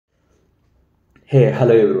Hey,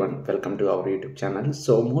 hello everyone. Welcome to our YouTube channel.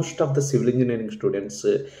 So most of the civil engineering students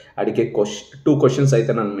అడిగే two questions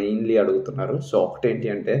అయితే నన్ను mainly అడుగుతున్నారు. So ఒకటి ఏంటి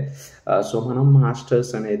అంటే సో మనం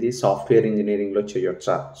మాస్టర్స్ అనేది సాఫ్ట్వేర్ ఇంజనీరింగ్లో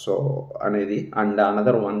చేయొచ్చా సో అనేది, అండ్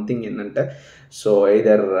అనదర్ వన్ థింగ్ ఏంటంటే so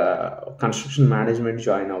either construction management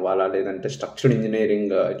join అవ్వాలా లేదంటే స్ట్రక్చర్డ్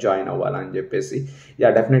ఇంజనీరింగ్ జాయిన్ అవ్వాలా అని చెప్పేసి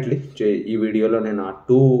డెఫినెట్లీ ఈ వీడియోలో నేను ఆ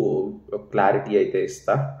టూ క్లారిటీ అయితే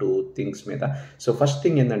ఇస్తా టూ థింగ్స్ మీద. సో ఫస్ట్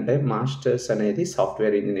థింగ్ ఏంటంటే మాస్టర్స్ అనేది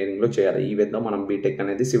సాఫ్ట్వేర్ ఇంజనీరింగ్లో చేయాలి, ఈవెన్ దో మనం బీటెక్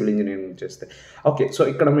అనేది సివిల్ ఇంజనీరింగ్ చేస్తే. ఓకే, సో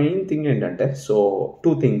ఇక్కడ మెయిన్ థింగ్ ఏంటంటే సో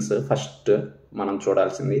టూ థింగ్స్. ఫస్ట్ మనం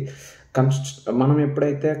చూడాల్సింది మనం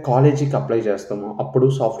ఎప్పుడైతే కాలేజీకి అప్లై చేస్తామో అప్పుడు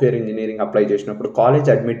సాఫ్ట్వేర్ ఇంజనీరింగ్ అప్లై చేసినప్పుడు కాలేజ్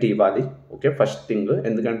అడ్మిట్ ఇవ్వాలి. Okay, first thing.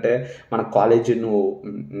 ఎందుకంటే మన కాలేజ్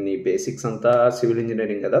నీ బేసిక్స్ అంతా సివిల్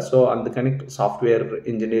ఇంజనీరింగ్ కదా, సో అందుకని సాఫ్ట్వేర్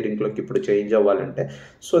ఇంజనీరింగ్లోకి ఇప్పుడు చేంజ్ అవ్వాలంటే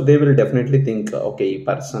so they will definitely think okay ఈ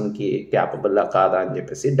పర్సన్కి క్యాపబుల్లా కాదా అని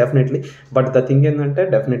చెప్పేసి డెఫినెట్లీ. బట్ ద థింగ్ ఏంటంటే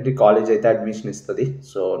డెఫినెట్లీ కాలేజ్ అయితే అడ్మిషన్ ఇస్తుంది.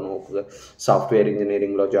 సో నువ్వు సాఫ్ట్వేర్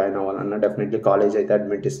ఇంజనీరింగ్లో జాయిన్ అవ్వాలన్నా డెఫినెట్లీ కాలేజ్ అయితే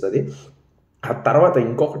అడ్మిట్ ఇస్తుంది. ఆ తర్వాత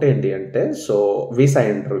ఇంకొకటి ఏంటి అంటే సో వీసా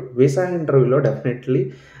ఇంటర్వ్యూలో డెఫినెట్లీ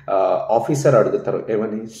ఆఫీసర్ అడుగుతారు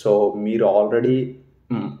ఏమని, సో మీరు ఆల్రెడీ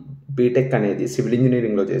బీటెక్ అనేది సివిల్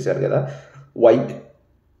ఇంజనీరింగ్లో చేశారు కదా, వై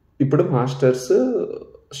ఇప్పుడు మాస్టర్స్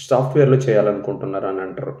సాఫ్ట్వేర్లో చేయాలనుకుంటున్నారు అని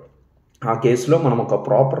అంటారు. ఆ కేసులో మనం ఒక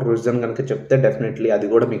ప్రాపర్ రీజన్ కనుక చెప్తే డెఫినెట్లీ అది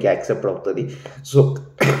కూడా మీకు యాక్సెప్ట్ అవుతుంది. So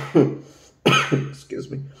excuse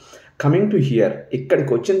me, coming to hear,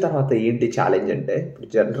 ఇక్కడికి వచ్చిన తర్వాత ఏంటి ఛాలెంజ్ అంటే ఇప్పుడు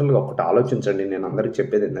జనరల్గా ఒకటి ఆలోచించండి. నేను అందరికి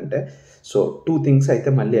చెప్పేది ఏంటంటే సో టూ థింగ్స్ అయితే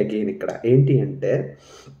మళ్ళీ అగైన్ ఇక్కడ ఏంటి అంటే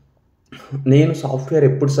నేను సాఫ్ట్వేర్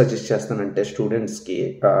ఎప్పుడు సజెస్ట్ చేస్తానంటే స్టూడెంట్స్కి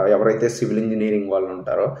ఎవరైతే సివిల్ ఇంజనీరింగ్ వాళ్ళు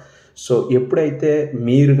ఉంటారో సో ఎప్పుడైతే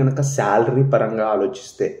మీరు కనుక శాలరీ పరంగా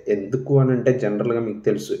ఆలోచిస్తే, ఎందుకు అని అంటే జనరల్గా మీకు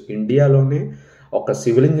తెలుసు ఇండియాలోనే ఒక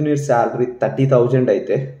సివిల్ ఇంజనీర్ శాలరీ 30,000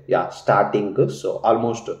 అయితే స్టార్టింగ్. సో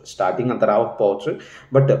ఆల్మోస్ట్ స్టార్టింగ్ అంత రాకపోవచ్చు,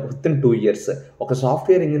 బట్ విత్ ఇన్ 2 years ఒక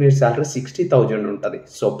సాఫ్ట్వేర్ ఇంజనీర్ శాలరీ 60,000 ఉంటుంది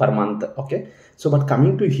so per month. Okay, so but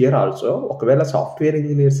coming to hear also ఒకవేళ సాఫ్ట్వేర్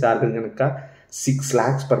ఇంజనీర్ శాలరీ కనుక 6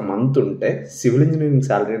 lakhs per month ఉంటే సివిల్ ఇంజనీరింగ్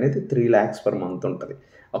శాలరీ అనేది 3 lakhs per month ఉంటుంది.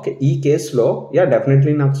 Okay, ఈ కేసులో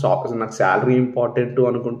డెఫినెట్లీ నాకు శాలరీ ఇంపార్టెంట్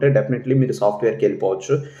అనుకుంటే డెఫినెట్లీ మీరు సాఫ్ట్వేర్కి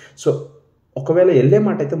వెళ్ళిపోవచ్చు. సో ఒకవేళ వెళ్ళే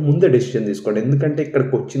మాట అయితే ముందే డెసిషన్ తీసుకోండి, ఎందుకంటే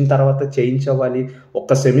ఇక్కడికి వచ్చిన తర్వాత చేంజ్ అవ్వాలి.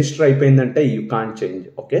 ఒక సెమిస్టర్ అయిపోయిందంటే you can't change.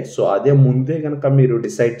 Okay, so అదే ముందే కనుక మీరు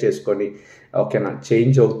డిసైడ్ చేసుకొని ఓకేనా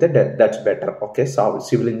చేంజ్ అవుతే that's better. Okay,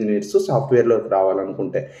 civil engineers సాఫ్ట్వేర్లోకి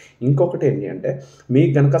రావాలనుకుంటే. ఇంకొకటి ఏంటి అంటే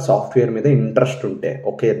మీకు కనుక సాఫ్ట్వేర్ మీద ఇంట్రెస్ట్ ఉంటే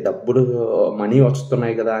ఓకే డబ్బులు మనీ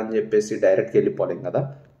వస్తున్నాయి కదా అని చెప్పేసి డైరెక్ట్గా వెళ్ళిపోలేం కదా,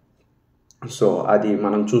 సో అది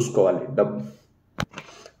మనం చూసుకోవాలి.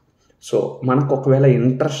 సో మనకు ఒకవేళ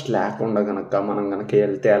ఇంట్రెస్ట్ లేకుండా మనం కనుక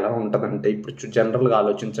వెళ్తే ఎలా ఉంటుందంటే ఇప్పుడు జనరల్గా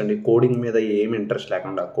ఆలోచించండి, కోడింగ్ మీద ఏం ఇంట్రెస్ట్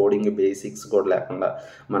లేకుండా, కోడింగ్ బేసిక్స్ కూడా లేకుండా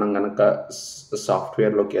మనం కనుక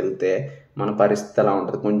సాఫ్ట్వేర్లోకి వెళ్తే మన పరిస్థితి ఎలా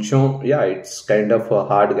ఉంటుంది కొంచెం ఇట్స్ కైండ్ ఆఫ్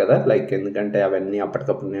హార్డ్ కదా, లైక్ ఎందుకంటే అవన్నీ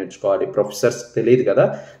అప్పటికప్పుడు నేర్చుకోవాలి, ప్రొఫెసర్స్ తెలియదు కదా.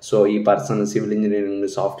 సో ఈ పర్సన్ సివిల్ ఇంజనీరింగ్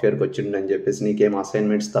సాఫ్ట్వేర్కి వచ్చిండని చెప్పేసి నీకేం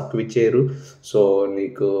అసైన్మెంట్స్ తక్కువ ఇచ్చేయరు. సో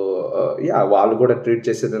నీకు వాళ్ళు కూడా ట్రీట్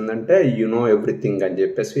చేసేది ఏంటంటే ఎవ్రీథింగ్ అని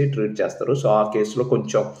చెప్పేసి ట్రీట్ చేస్తారు. సో ఆ కేసులో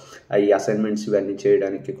కొంచెం ఈ అసైన్మెంట్స్ ఇవన్నీ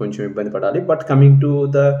చేయడానికి కొంచెం ఇబ్బంది పడాలి. But coming to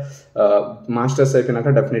the masters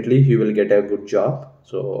అయిపోయినాక definitely you will get a good job.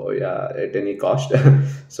 So at any cost.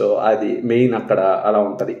 So అది మెయిన్ అక్కడ అలా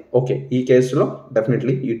ఉంటుంది. ఓకే, ఈ కేసులో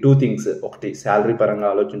డెఫినెట్లీ ఈ టూ థింగ్స్, ఒకటి శాలరీ పరంగా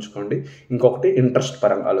ఆలోచించుకోండి, ఇంకొకటి ఇంట్రెస్ట్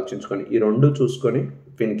పరంగా ఆలోచించుకోండి. ఈ రెండు చూసుకొని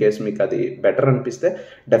ఇన్ కేస్ మీకు అది బెటర్ అనిపిస్తే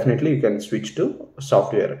definitely you can switch to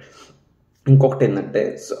software. ఇంకొకటి ఏంటంటే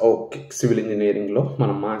సివిల్ ఇంజనీరింగ్లో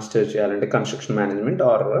మనం మాస్టర్ చేయాలంటే construction management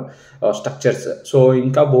or structures, so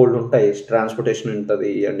ఇంకా బోల్డ్ ఉంటాయి. ట్రాన్స్పోర్టేషన్ ఉంటుంది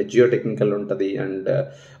అండ్ జియో టెక్నికల్ ఉంటుంది అండ్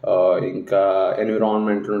ఇంకా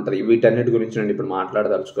ఎన్విరాన్మెంటల్ ఉంటుంది. వీటన్నిటి గురించి నేను ఇప్పుడు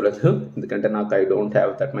మాట్లాడదలుచుకోలేదు, ఎందుకంటే నాకు I don't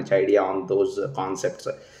have that much idea on those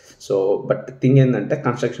concepts. So but thing ఏంటంటే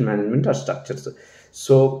construction management or structures.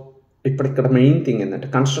 So ఇక్కడ మెయిన్ థింగ్ ఏంటంటే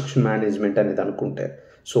కన్స్ట్రక్షన్ మేనేజ్మెంట్ అనేది అనుకుంటే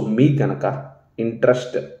సో మీకు కనుక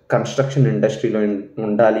ఇంట్రెస్ట్ కన్స్ట్రక్షన్ ఇండస్ట్రీలో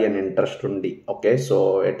ఉండాలి అని ఇంట్రెస్ట్ ఉండి okay so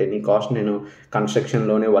at any cost నేను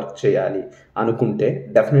కన్స్ట్రక్షన్లోనే వర్క్ చేయాలి అనుకుంటే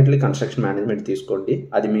డెఫినెట్లీ కన్స్ట్రక్షన్ మేనేజ్మెంట్ తీసుకోండి,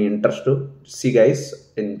 అది మీ ఇంట్రెస్ట్. సి గైస్,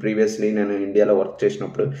 ప్రీవియస్లీ నేను ఇండియాలో వర్క్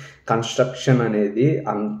చేసినప్పుడు కన్స్ట్రక్షన్ అనేది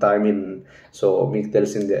అంత సో మీకు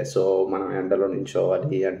తెలిసిందే. సో మనం ఎండలో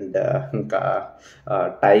నించోవాలి అండ్ ఇంకా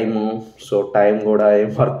టైం కూడా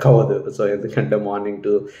ఏం వర్క్ అవ్వదు. సో ఎందుకంటే మార్నింగ్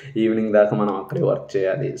టు ఈవినింగ్ దాకా మనం అక్కడే వర్క్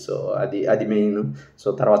చేయాలి. సో అది మెయిన్. సో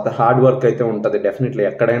తర్వాత తర్వాత హార్డ్ వర్క్ అయితే ఉంటుంది డెఫినెట్లీ,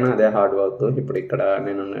 ఎక్కడైనా అదే హార్డ్ వర్క్. ఇప్పుడు ఇక్కడ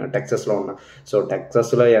నేను టెక్సస్లో ఉన్నా, సో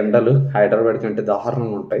టెక్సస్లో ఎండలు హైదరాబాద్ కంటే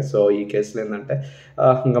దారుణంగా ఉంటాయి. సో ఈ కేసులో ఏంటంటే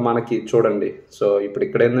ఇంకా మనకి చూడండి, సో ఇప్పుడు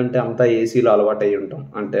ఇక్కడ ఏంటంటే అంతా ఏసీలో అలవాటు అయ్యి ఉంటాం,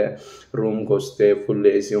 అంటే రూమ్కి వస్తే ఫుల్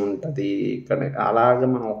ఏసీ ఉంటుంది ఇక్కడ. అలాగే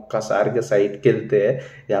మనం ఒక్కసారిగా సైట్కి వెళ్తే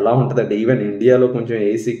ఎలా ఉంటుందండి, ఈవెన్ ఇండియాలో కొంచెం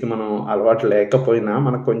ఏసీకి మనం అలవాటు లేకపోయినా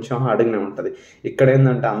మనకు కొంచెం హార్డ్గానే ఉంటుంది. ఇక్కడ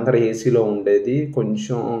ఏంటంటే అందరు ఏసీలో ఉండేది,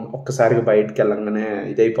 కొంచెం ఒక్కసారిగా బయటకు వెళ్ళంగానే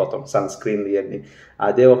ఇదైపోతాం సన్ స్క్రీన్ ఇవన్నీ.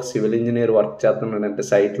 అదే ఒక సివిల్ ఇంజనీర్ వర్క్ చేస్తున్నాడంటే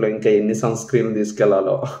సైట్లో ఇంకా ఎన్ని సన్ స్క్రీన్లు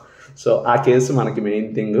తీసుకెళ్లాలో. సో ఆ కేసు మనకి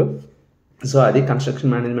మెయిన్ థింగ్. సో అది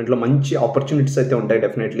కన్స్ట్రక్షన్ మేనేజ్మెంట్లో మంచి ఆపర్చునిటీస్ అయితే ఉంటాయి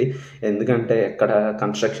డెఫినెట్లీ, ఎందుకంటే ఎక్కడ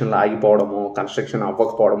కన్స్ట్రక్షన్లో ఆగిపోవడము, కన్స్ట్రక్షన్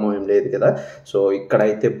అవ్వకపోవడము ఏం లేదు కదా. సో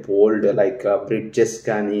ఇక్కడైతే బోల్డ్ లైక్ బ్రిడ్జెస్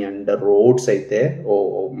కానీ అండ్ రోడ్స్ అయితే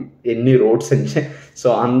ఎన్ని రోడ్స్ అంటే సో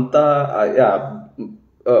అంతా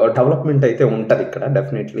డెవలప్మెంట్ అయితే ఉంటుంది ఇక్కడ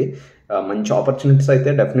డెఫినెట్లీ. మంచి ఆపర్చునిటీస్ అయితే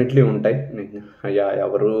డెఫినెట్లీ ఉంటాయి.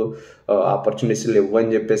 ఎవరు ఆపర్చునిటీస్ లేవు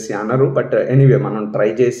అని చెప్పేసి అనరు, బట్ ఎనీవే మనం ట్రై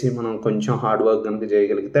చేసి మనం కొంచెం హార్డ్ వర్క్ కనుక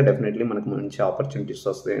చేయగలిగితే డెఫినెట్లీ మనకు మంచి ఆపర్చునిటీస్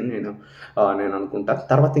వస్తాయని నేను అనుకుంటా.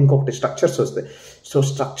 తర్వాత ఇంకొకటి స్ట్రక్చర్స్ వస్తాయి. సో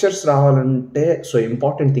స్ట్రక్చర్స్ రావాలంటే సో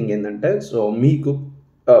ఇంపార్టెంట్ థింగ్ ఏంటంటే సో మీకు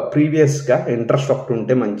ప్రీవియస్గా ఇంట్రెస్ట్ ఒకటి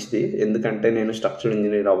ఉంటే మంచిది, ఎందుకంటే నేను స్ట్రక్చరల్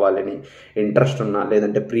ఇంజనీర్ అవ్వాలని ఇంట్రెస్ట్ ఉన్నా,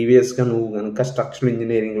 లేదంటే ప్రీవియస్గా నువ్వు కనుక స్ట్రక్చరల్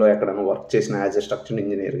ఇంజనీరింగ్లో ఎక్కడైనా వర్క్ చేసిన యాజ్ ఎ స్ట్రక్చరల్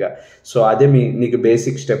ఇంజనీర్గా, సో అదే నీకు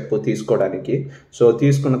బేసిక్ స్టెప్ తీసుకోవడానికి. సో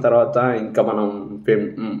తీసుకున్న తర్వాత ఇంకా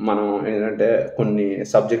మనం ఏంటంటే కొన్ని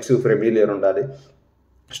సబ్జెక్ట్స్ ఫెమిలియర్ ఉండాలి,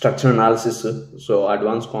 structural analysis, so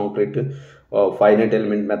advance concrete, finite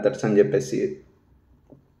element methods అని చెప్పేసి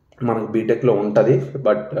మనకు బీటెక్లో ఉంటుంది.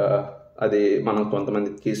 బట్ అది మనం కొంతమంది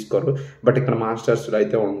తీసుకోరు, బట్ ఇక్కడ మాస్టర్స్లో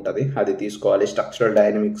అయితే ఉంటుంది, అది తీసుకోవాలి. Structural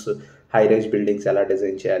dynamics, high rise buildings ఎలా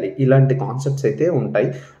డిజైన్ చేయాలి, ఇలాంటి కాన్సెప్ట్స్ అయితే ఉంటాయి.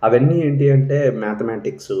 అవన్నీ ఏంటి అంటే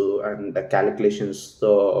మ్యాథమెటిక్స్ అండ్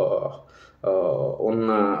క్యాలిక్యులేషన్స్తో ఉన్న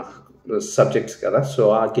సబ్జెక్ట్స్ కదా. సో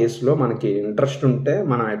ఆ కేసులో మనకి ఇంట్రెస్ట్ ఉంటే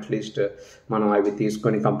మనం అట్లీస్ట్ మనం అవి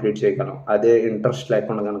తీసుకొని కంప్లీట్ చేయగలం. అదే ఇంట్రెస్ట్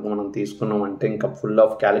లేకుండా కనుక మనం తీసుకున్నామంటే ఇంకా ఫుల్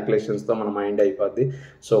ఆఫ్ క్యాలిక్యులేషన్స్తో మన మైండ్ అయిపోద్ది.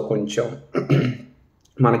 సో కొంచెం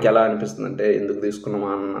మనకి ఎలా అనిపిస్తుంది అంటే ఎందుకు తీసుకున్నామా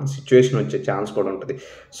అన్న సిచ్యువేషన్ వచ్చే ఛాన్స్ కూడా ఉంటుంది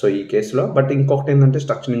సో ఈ కేసులో. బట్ ఇంకొకటి ఏంటంటే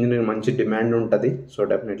స్ట్రక్చరల్ ఇంజనీరింగ్ మంచి డిమాండ్ ఉంటుంది. సో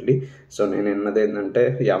డెఫినెట్లీ సో నేను విన్నది ఏంటంటే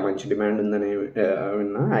మంచి డిమాండ్ ఉందని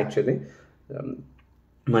విన్నా. యాక్చువల్లీ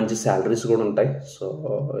మంచి శాలరీస్ కూడా ఉంటాయి. సో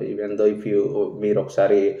ఈవెన్ దో మీరు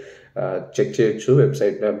ఒకసారి చెక్ చేయొచ్చు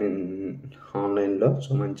వెబ్సైట్లో, ఆన్లైన్లో.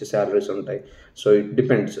 సో మంచి శాలరీస్ ఉంటాయి. So it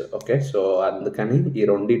depends. Okay, so అందుకని ఈ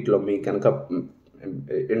రెండిట్లో మీకు కనుక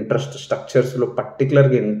ఇంట్రెస్ట్ స్ట్రక్చర్స్లో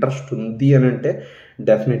పర్టికులర్గా ఇంట్రెస్ట్ ఉంది అని అంటే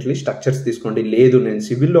డెఫినెట్లీ స్ట్రక్చర్స్ తీసుకోండి. లేదు నేను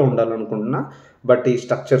సివిల్లో ఉండాలనుకుంటున్నా బట్ ఈ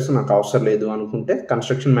స్ట్రక్చర్స్ నాకు అవసరం లేదు అనుకుంటే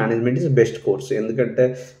construction management is best course, ఎందుకంటే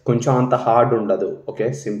కొంచెం అంత హార్డ్ ఉండదు. ఓకే,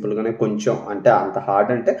 సింపుల్గానే కొంచెం, అంటే అంత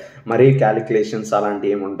హార్డ్ అంటే మరీ క్యాలిక్యులేషన్స్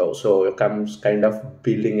అలాంటివి ఏమి ఉండవు. So kind of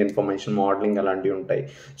building information modelling అలాంటివి ఉంటాయి.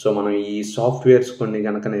 సో మనం ఈ సాఫ్ట్వేర్స్ కొన్ని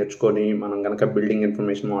కనుక నేర్చుకొని మనం కనుక బిల్డింగ్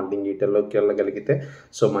ఇన్ఫర్మేషన్ మోడలింగ్ వీటిల్లోకి వెళ్ళగలిగితే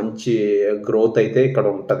సో మంచి గ్రోత్ అయితే ఇక్కడ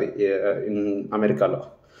ఉంటుంది అమెరికాలో.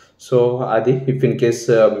 సో అది ఇఫ్ ఇన్ కేస్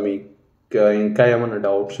మీకు ఇంకా ఏమైనా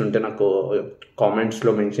డౌట్స్ ఉంటే నాకు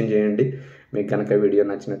కామెంట్స్లో మెన్షన్ చేయండి. మీకు కనుక వీడియో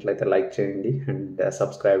నచ్చినట్లయితే లైక్ చేయండి and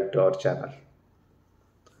subscribe to our channel.